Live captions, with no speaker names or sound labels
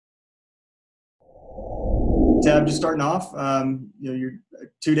Tab, just starting off, you're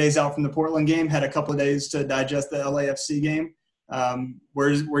 2 days out from the Portland game, had a couple of days to digest the LAFC game.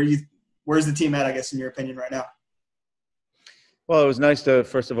 Where's the team at, I guess, in your opinion right now? Well, it was nice to,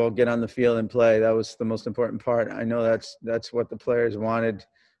 first of all, get on the field and play. That was the most important part. I know that's what the players wanted,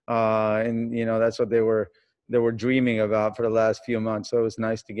 and that's what they were dreaming about for the last few months. So it was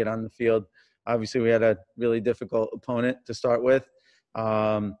nice to get on the field. Obviously, we had a really difficult opponent to start with.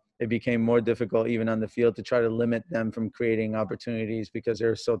 It became more difficult even on the field to try to limit them from creating opportunities because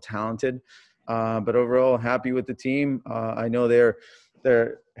they're so talented. But overall, happy with the team. I know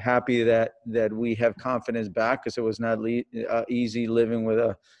they're happy that we have confidence back because it was not easy living with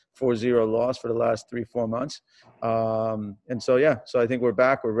a 4-0 loss for the last 3-4 months. So I think we're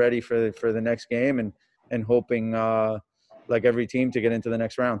back. We're ready for the next game and hoping, like every team, to get into the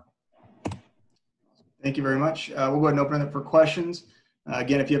next round. Thank you very much. We'll go ahead and open it up for questions.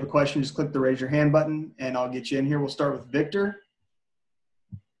 Again, if you have a question, just click the raise your hand button, and I'll get you in here. We'll start with Victor.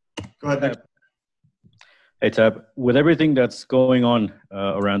 Go ahead, Victor. Hey, Tab. With everything that's going on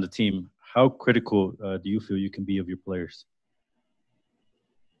around the team, how critical do you feel you can be of your players?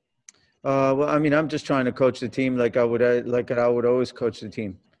 Well, I mean, I'm just trying to coach the team like I would always coach the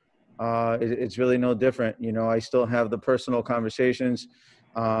team. It's really no different. I still have the personal conversations.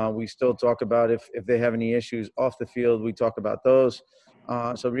 We still talk about if they have any issues off the field, we talk about those.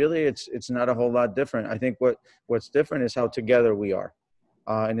 So really, it's not a whole lot different. I think what's different is how together we are.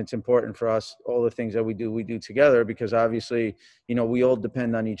 And it's important for us, all the things that we do together, because obviously, we all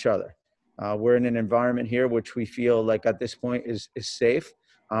depend on each other. We're in an environment here which we feel like at this point is safe,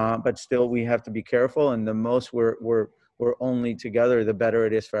 but still we have to be careful. And the most we're only together, the better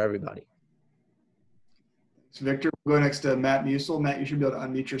it is for everybody. Thanks, Victor. We'll go next to Matt Musil. Matt, you should be able to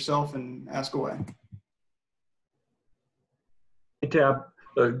unmute yourself and ask away. Hey, Tab.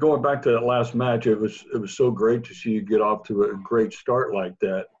 Going back to that last match, it was so great to see you get off to a great start like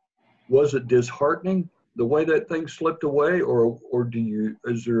that. Was it disheartening the way that thing slipped away, or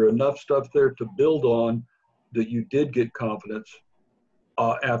is there enough stuff there to build on that you did get confidence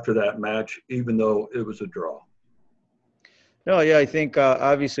after that match, even though it was a draw? No, yeah, I think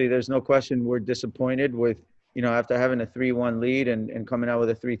obviously there's no question we're disappointed with after having a 3-1 lead and coming out with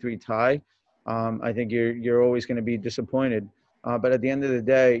a 3-3 tie. I think you're always going to be disappointed. But at the end of the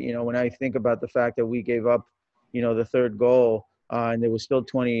day, when I think about the fact that we gave up, the third goal and there was still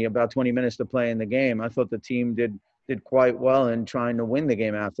about 20 minutes to play in the game, I thought the team did quite well in trying to win the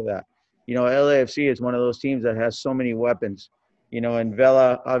game after that. LAFC is one of those teams that has so many weapons, and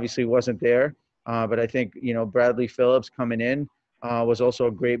Vela obviously wasn't there. But I think, Bradley Phillips coming in was also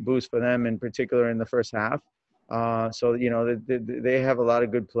a great boost for them, in particular in the first half. So, they have a lot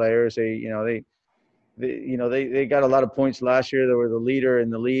of good players. They got a lot of points last year. They were the leader in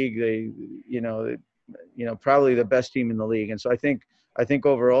the league. Probably the best team in the league. And so I think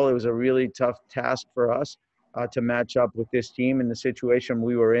overall it was a really tough task for us to match up with this team in the situation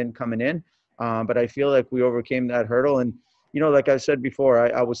we were in coming in. But I feel like we overcame that hurdle. And, like I said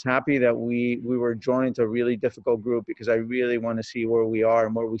before, I was happy that we were drawn into a really difficult group because I really want to see where we are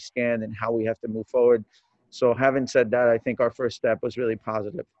and where we stand and how we have to move forward. So having said that, I think our first step was really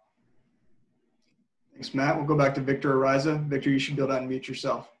positive. Thanks, Matt. We'll go back to Victor Ariza. Victor, you should be able to unmute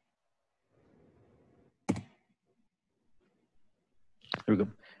yourself. Here we go.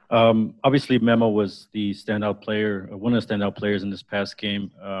 Obviously, Memo was the standout player, one of the standout players in this past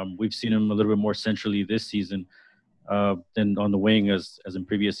game. We've seen him a little bit more centrally this season than on the wing as in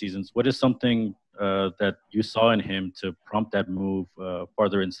previous seasons. What is something that you saw in him to prompt that move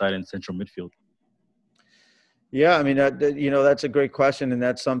farther inside in central midfield? Yeah, I mean, that's a great question, and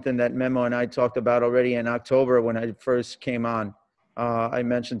that's something that Memo and I talked about already in October when I first came on. I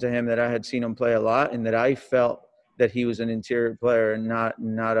mentioned to him that I had seen him play a lot and that I felt that he was an interior player and not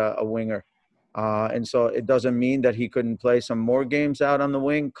a winger. And so it doesn't mean that he couldn't play some more games out on the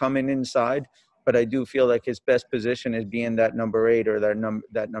wing, coming inside, but I do feel like his best position is being that number 8 or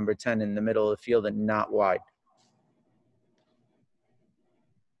that number 10 in the middle of the field and not wide.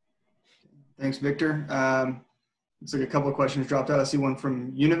 Thanks, Victor. Looks like a couple of questions dropped out. I see one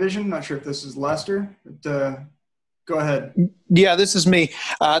from Univision. Not sure if this is Lester, but go ahead. Yeah, this is me.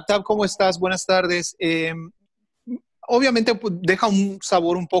 Tab, ¿cómo estás? Buenas tardes. Obviamente deja un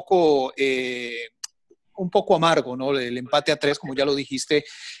sabor un poco amargo, ¿no? El empate a 3, como ya lo dijiste,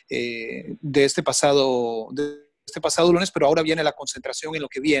 de este pasado lunes, pero ahora viene la concentración en lo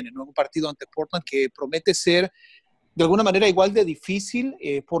que viene, ¿no? Un partido ante Portland que promete ser de alguna manera igual de difícil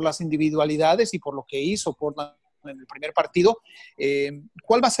por las individualidades y por lo que hizo Portland en el primer partido.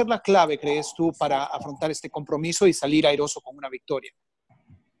 ¿Cuál va a ser la clave, crees tú, para afrontar este compromiso y salir airoso con una victoria?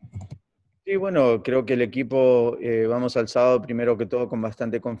 Sí, bueno, creo que el equipo vamos al sábado primero que todo con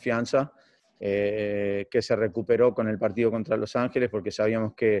bastante confianza, que se recuperó con el partido contra Los Ángeles porque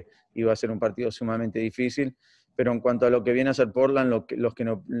sabíamos que iba a ser un partido sumamente difícil, pero en cuanto a lo que viene a ser Portland, lo que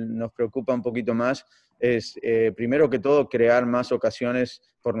nos preocupa un poquito más es primero que todo crear más ocasiones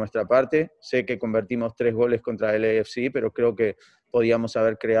por nuestra parte. Sé que convertimos 3 goles contra el LAFC, pero creo que podíamos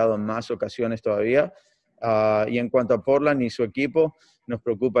haber creado más ocasiones todavía. Y en cuanto a Portland y su equipo, nos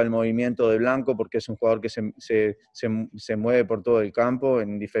preocupa el movimiento de Blanco porque es un jugador que se mueve por todo el campo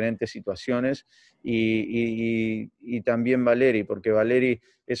en diferentes situaciones y también Valeri, porque Valeri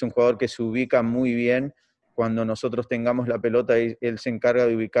es un jugador que se ubica muy bien cuando nosotros tengamos la pelota y él se encarga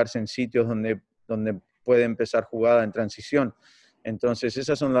de ubicarse en sitios donde puede empezar jugada en transición. Entonces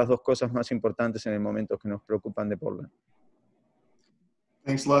esas son las 2 cosas más importantes en el momento que nos preocupan de Portland.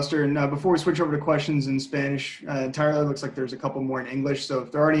 Thanks, Lester. And before we switch over to questions in Spanish entirely, it looks like there's a couple more in English. So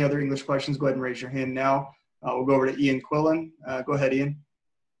if there are any other English questions, go ahead and raise your hand now. We'll go over to Ian Quillen. Go ahead, Ian.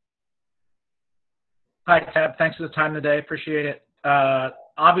 Hi, Tab. Thanks for the time today. Appreciate it.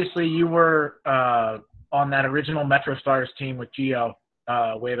 Obviously, you were on that original Metro Stars team with Gio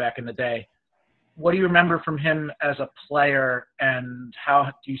way back in the day. What do you remember from him as a player, and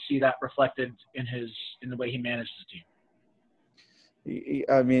how do you see that reflected in the way he managed his team?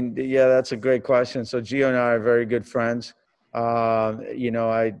 I mean, yeah, that's a great question. So Gio and I are very good friends.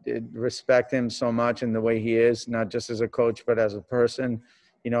 I respect him so much in the way he is, not just as a coach, but as a person.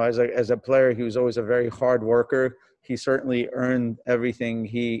 As a player, he was always a very hard worker. He certainly earned everything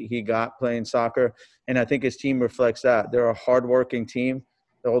he got playing soccer. And I think his team reflects that. They're a hardworking team.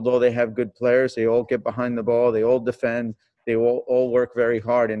 Although they have good players, they all get behind the ball. They all defend. They all work very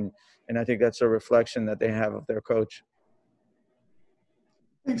hard. And I think that's a reflection that they have of their coach.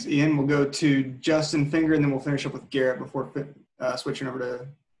 Thanks, Ian. We'll go to Justin Finger, and then we'll finish up with Garrett before switching over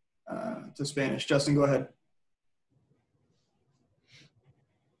to Spanish. Justin, go ahead.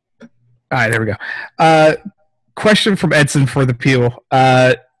 All right, there we go. Question from Edson for the Peel.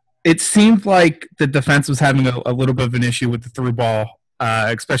 It seemed like the defense was having a little bit of an issue with the through ball,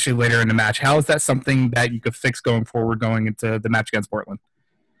 especially later in the match. How is that something that you could fix going forward, going into the match against Portland?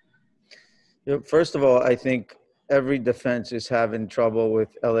 First of all, I think every defense is having trouble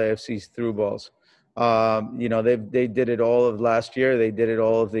with LAFC's through balls. They did it all of last year. They did it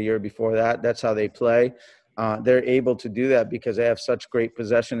all of the year before that. That's how they play. They're able to do that because they have such great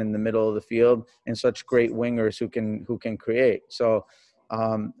possession in the middle of the field and such great wingers who can create. So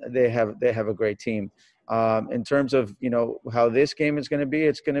they have a great team. In terms of how this game is going to be,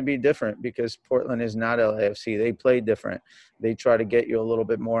 it's going to be different because Portland is not LAFC. They play different. They try to get you a little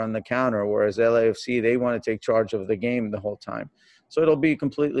bit more on the counter, whereas LAFC, they want to take charge of the game the whole time. So it'll be a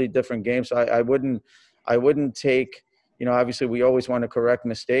completely different game. So I wouldn't take, obviously we always want to correct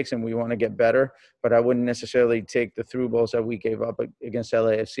mistakes and we want to get better, but I wouldn't necessarily take the through balls that we gave up against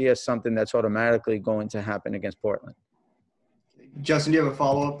LAFC as something that's automatically going to happen against Portland. Justin, do you have a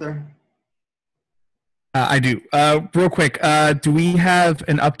follow-up there? I do. Real quick, do we have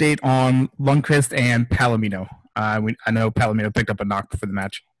an update on Lundqvist and Palomino? I know Palomino picked up a knock for the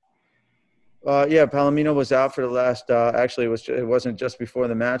match. Yeah, Palomino was out for the last actually, it wasn't just before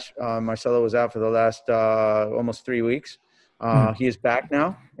the match. Marcelo was out for the last almost 3 weeks. He is back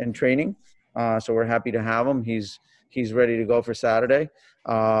now in training, so we're happy to have him. He's ready to go for Saturday.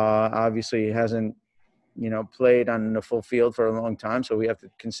 Obviously, he hasn't played on the full field for a long time, so we have to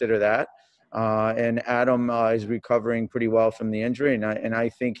consider that. And Adam is recovering pretty well from the injury, and I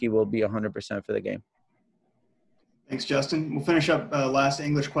think he will be 100% for the game. Thanks, Justin. We'll finish up last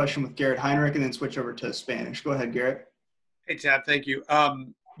English question with Garrett Heinrich and then switch over to Spanish. Go ahead, Garrett. Hey, Tab, thank you.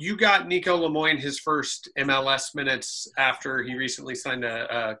 You got Nico Lemoyne his first MLS minutes after he recently signed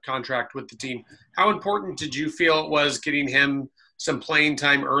a contract with the team. How important did you feel it was getting him some playing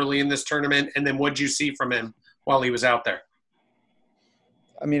time early in this tournament, and then what did you see from him while he was out there?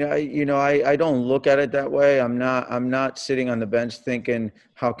 I mean, I don't look at it that way. I'm not sitting on the bench thinking,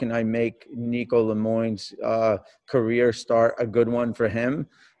 how can I make Nico Lemoyne's career start a good one for him?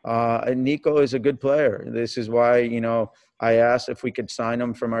 And Nico is a good player. This is why, I asked if we could sign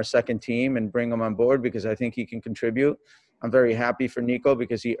him from our second team and bring him on board because I think he can contribute. I'm very happy for Nico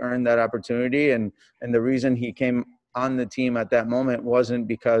because he earned that opportunity. And the reason he came on the team at that moment wasn't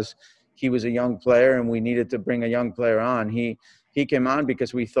because he was a young player and we needed to bring a young player on. He came on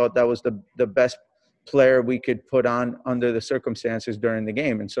because we thought that was the best player we could put on under the circumstances during the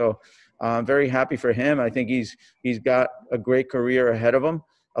game. And so I'm very happy for him. I think he's got a great career ahead of him,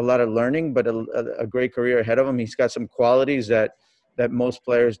 a lot of learning, but a great career ahead of him. He's got some qualities that most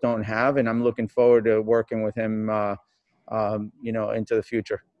players don't have, and I'm looking forward to working with him, into the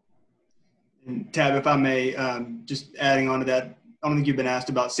future. And Tab, if I may, just adding on to that, I don't think you've been asked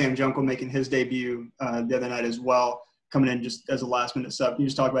about Sam Junkel making his debut the other night as well, coming in just as a last-minute sub. Can you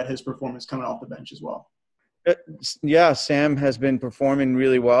just talk about his performance coming off the bench as well? Yeah, Sam has been performing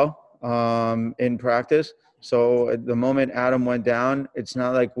really well in practice. So at the moment Adam went down, it's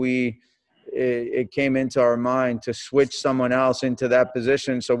not like it came into our mind to switch someone else into that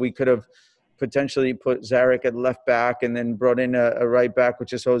position. So we could have potentially put Zarek at left back and then brought in a right back,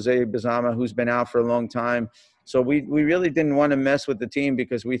 which is Jose Bazama, who's been out for a long time. So we really didn't want to mess with the team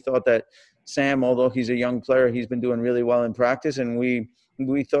because we thought that Sam, although he's a young player, he's been doing really well in practice, and we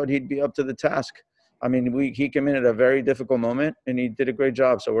thought he'd be up to the task. I mean, he came in at a very difficult moment, and he did a great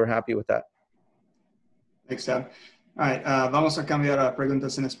job, so we're happy with that. Thanks, Tab. All right, vamos a cambiar a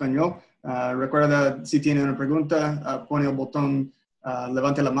preguntas en español. Recuerda, si tiene una pregunta, pone el botón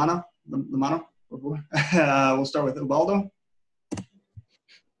levante la mano, por favor. We'll start with Ubaldo.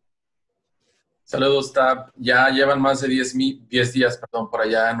 Saludos, Tab. Ya llevan más de 10 días por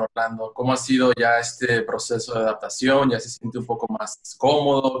allá en Orlando. ¿Cómo ha sido ya este proceso de adaptación? ¿Ya se siente un poco más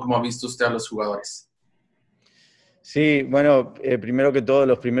cómodo? ¿Cómo ha visto usted a los jugadores? Sí, bueno, primero que todo,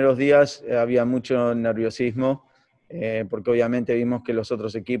 los primeros días había mucho nerviosismo, porque obviamente vimos que los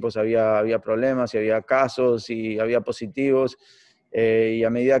otros equipos había problemas y había casos y había positivos, y a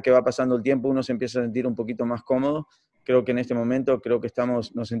medida que va pasando el tiempo uno se empieza a sentir un poquito más cómodo. Creo que en este momento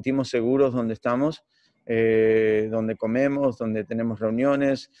nos sentimos seguros donde estamos, donde comemos, donde tenemos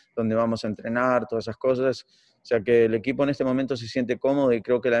reuniones, donde vamos a entrenar, todas esas cosas. O sea que el equipo en este momento se siente cómodo y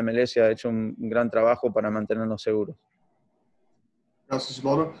creo que la MLS ha hecho un gran trabajo para mantenernos seguros. Gracias,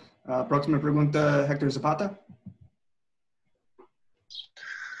 Ubaldo. Próxima pregunta, Héctor Zapata.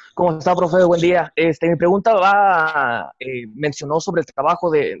 ¿Cómo está, profe? Buen día. Mi pregunta mencionó sobre el trabajo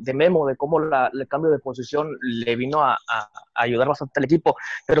de Memo, de cómo el cambio de posición le vino a ayudar bastante al equipo,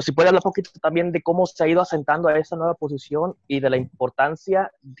 pero si puede hablar un poquito también de cómo se ha ido asentando a esa nueva posición y de la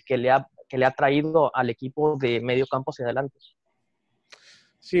importancia que le ha traído al equipo de medio campo hacia adelante.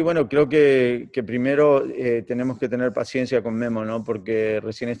 Sí, bueno, creo que primero tenemos que tener paciencia con Memo, ¿no? Porque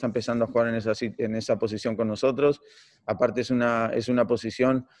recién está empezando a jugar en esa posición con nosotros. Aparte es una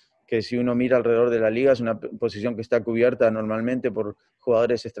posición que, si uno mira alrededor de la liga, es una posición que está cubierta normalmente por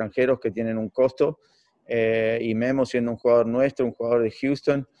jugadores extranjeros que tienen un costo, y Memo, siendo un jugador nuestro, un jugador de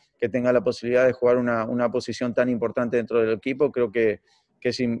Houston, que tenga la posibilidad de jugar una posición tan importante dentro del equipo, creo que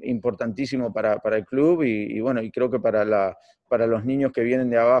es importantísimo para el club y bueno, y creo que para los niños que vienen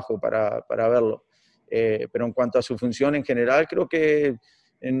de abajo, para verlo. Pero en cuanto a su función en general, creo que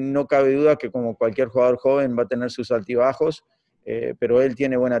no cabe duda que, como cualquier jugador joven, va a tener sus altibajos, pero él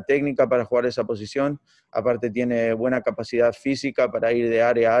tiene buena técnica para jugar esa posición, aparte tiene buena capacidad física para ir de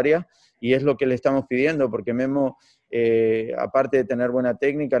área a área, y es lo que le estamos pidiendo, porque Memo, aparte de tener buena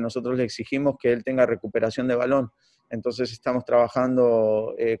técnica, nosotros le exigimos que él tenga recuperación de balón. Entonces estamos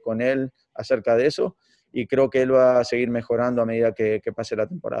trabajando con él acerca de eso, y creo que él va a seguir mejorando a medida que pase la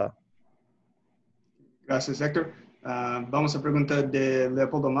temporada. Gracias, Héctor. Vamos a preguntar de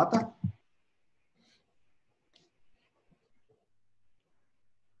Leopoldo Mata.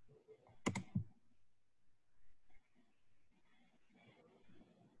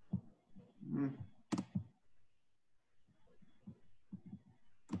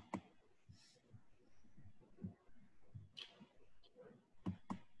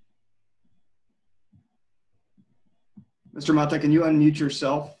 Mr. Mata, can you unmute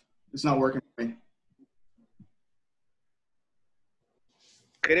yourself? It's not working for me.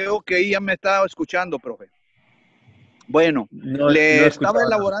 Creo que ella me estaba escuchando, profe. Bueno, le estaba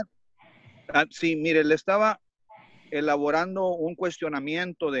elaborando. Sí, mire, le estaba elaborando un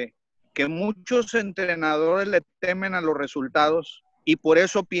cuestionamiento de que muchos entrenadores le temen a los resultados y por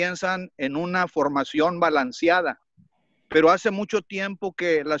eso piensan en una formación balanceada. Pero hace mucho tiempo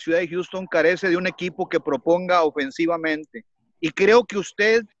que la ciudad de Houston carece de un equipo que proponga ofensivamente. Y creo que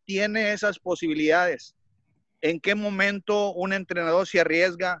usted tiene esas posibilidades. ¿En qué momento un entrenador se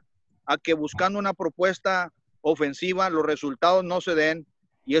arriesga a que, buscando una propuesta ofensiva, los resultados no se den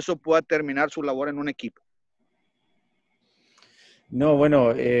y eso pueda terminar su labor en un equipo? No,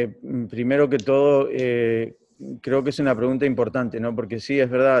 bueno, primero que todo, creo que es una pregunta importante, ¿no? Porque sí, es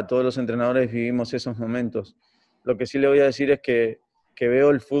verdad, todos los entrenadores vivimos esos momentos. Lo que sí le voy a decir es que veo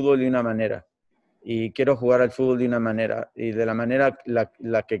el fútbol de una manera y quiero jugar al fútbol de una manera, y de la manera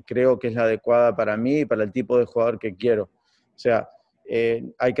la que creo que es la adecuada para mí y para el tipo de jugador que quiero. O sea,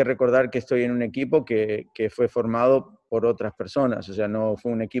 hay que recordar que estoy en un equipo que fue formado por otras personas, o sea, no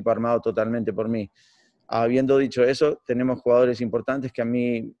fue un equipo armado totalmente por mí. Habiendo dicho eso, tenemos jugadores importantes que a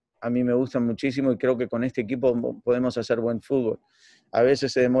mí me gustan muchísimo y creo que con este equipo podemos hacer buen fútbol. A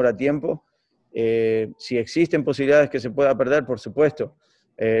veces se demora tiempo, Si existen posibilidades que se pueda perder, por supuesto.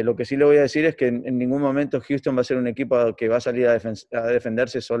 Lo que sí le voy a decir es que en ningún momento Houston va a ser un equipo que va a salir a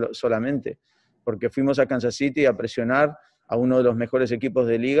defenderse solamente, porque fuimos a Kansas City a presionar a uno de los mejores equipos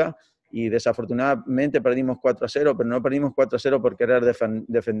de liga y desafortunadamente perdimos 4-0, pero no perdimos 4-0 por querer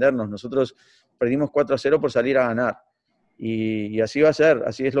defendernos. Nosotros perdimos 4-0 por salir a ganar. Y así va a ser,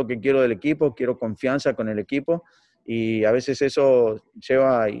 así es lo que quiero del equipo, quiero confianza con el equipo y a veces eso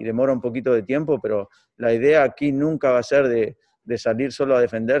lleva y demora un poquito de tiempo, pero la idea aquí nunca va a ser de salir solo a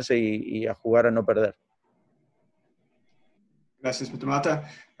defenderse y a jugar a no perder. Gracias, Mr. Mata.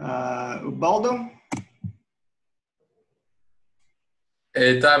 Ubaldo.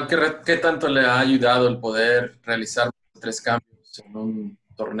 Tab, ¿qué tanto le ha ayudado el poder realizar 3 cambios en un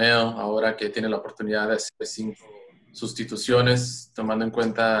torneo ahora que tiene la oportunidad de hacer 5 sustituciones, tomando en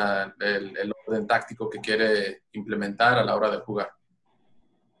cuenta el orden táctico que quiere implementar a la hora de jugar?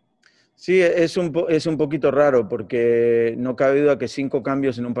 Sí, es un poquito raro porque no cabe duda que 5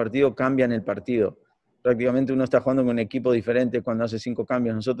 cambios en un partido cambian el partido. Prácticamente uno está jugando con un equipo diferente cuando hace 5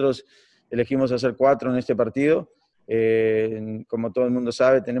 cambios. Nosotros elegimos hacer 4 en este partido. Como todo el mundo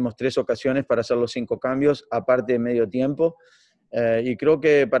sabe, tenemos 3 ocasiones para hacer los 5 cambios, aparte de medio tiempo. Y creo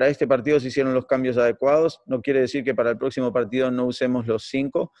que para este partido se hicieron los cambios adecuados. No quiere decir que para el próximo partido no usemos los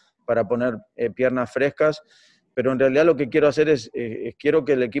 5 para poner piernas frescas, pero en realidad lo que quiero hacer es quiero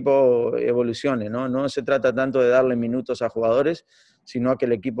que el equipo evolucione, ¿no? No se trata tanto de darle minutos a jugadores, sino a que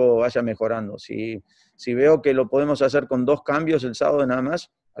el equipo vaya mejorando. Si veo que lo podemos hacer con 2 cambios el sábado nada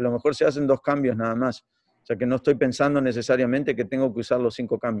más, a lo mejor se hacen 2 cambios nada más. O sea que no estoy pensando necesariamente que tengo que usar los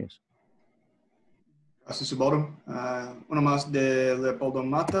 5 cambios. Gracias, Ubaldo. Uno más de Leopoldo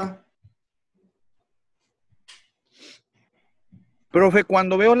Mata. Profe,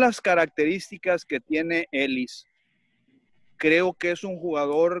 cuando veo las características que tiene Ellis, creo que es un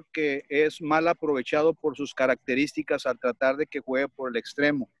jugador que es mal aprovechado por sus características al tratar de que juegue por el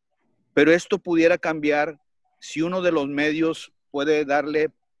extremo. Pero esto pudiera cambiar si uno de los medios puede darle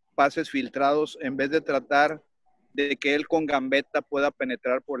pases filtrados en vez de tratar de que él con gambeta pueda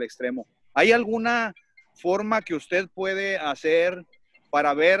penetrar por el extremo. ¿Hay alguna forma que usted puede hacer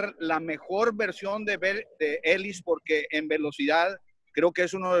para ver la mejor versión de Ellis? Porque en velocidad creo que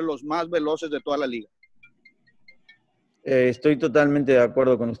es uno de los más veloces de toda la liga. Estoy totalmente de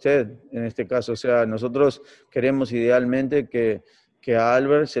acuerdo con usted en este caso. O sea, nosotros queremos idealmente que a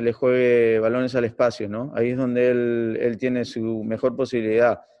Albert se le juegue balones al espacio, ¿no? Ahí es donde él tiene su mejor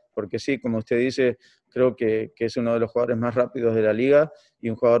posibilidad. Porque sí, como usted dice, creo que es uno de los jugadores más rápidos de la liga y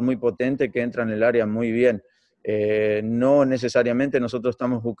un jugador muy potente que entra en el área muy bien. No necesariamente nosotros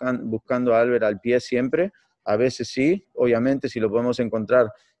estamos buscando a Albert al pie siempre, a veces sí, obviamente si lo podemos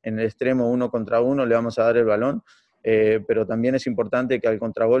encontrar en el extremo 1 contra 1 le vamos a dar el balón, pero también es importante que al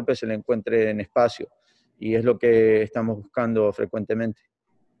contragolpe se le encuentre en espacio y es lo que estamos buscando frecuentemente.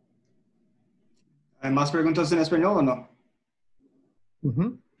 ¿Hay más preguntas en español o no?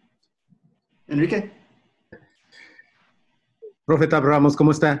 Enrique. Profe Ramos,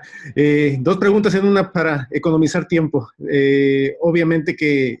 ¿cómo está? 2 preguntas en una para economizar tiempo. Obviamente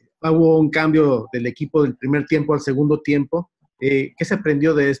que hubo un cambio del equipo del primer tiempo al segundo tiempo. ¿Qué se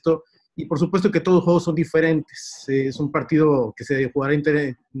aprendió de esto? Y por supuesto que todos los juegos son diferentes. Es un partido que se jugará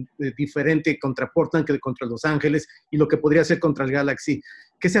diferente contra Portland que contra Los Ángeles y lo que podría ser contra el Galaxy.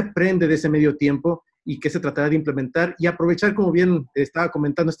 ¿Qué se aprende de ese medio tiempo y qué se tratará de implementar? Y aprovechar, como bien estaba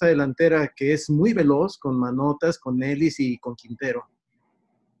comentando, esta delantera que es muy veloz, con Manotas, con Ellis y con Quintero.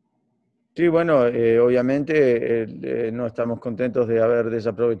 Sí, bueno, obviamente no estamos contentos de haber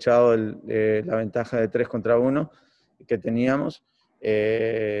desaprovechado la ventaja de 3 contra 1 que teníamos.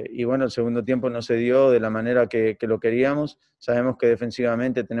 Y bueno, el segundo tiempo no se dio de la manera que lo queríamos. Sabemos que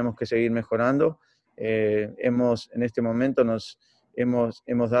defensivamente tenemos que seguir mejorando. En este momento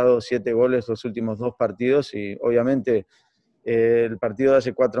hemos dado 7 goles los últimos 2 partidos y obviamente el partido de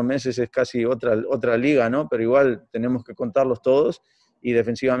hace 4 meses es casi otra liga, ¿no? Pero igual tenemos que contarlos todos y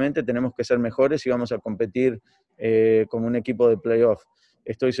defensivamente tenemos que ser mejores y vamos a competir como un equipo de playoff.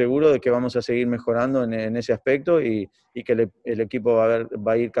 Estoy seguro de que vamos a seguir mejorando en ese aspecto y que el equipo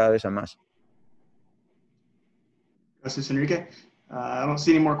va a ir cada vez a más. Gracias, Enrique. I don't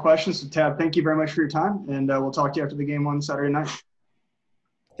see any more questions. So, Tab, thank you very much for your time, and we'll talk to you after the game on Saturday night.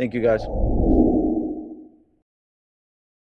 Thank you, guys.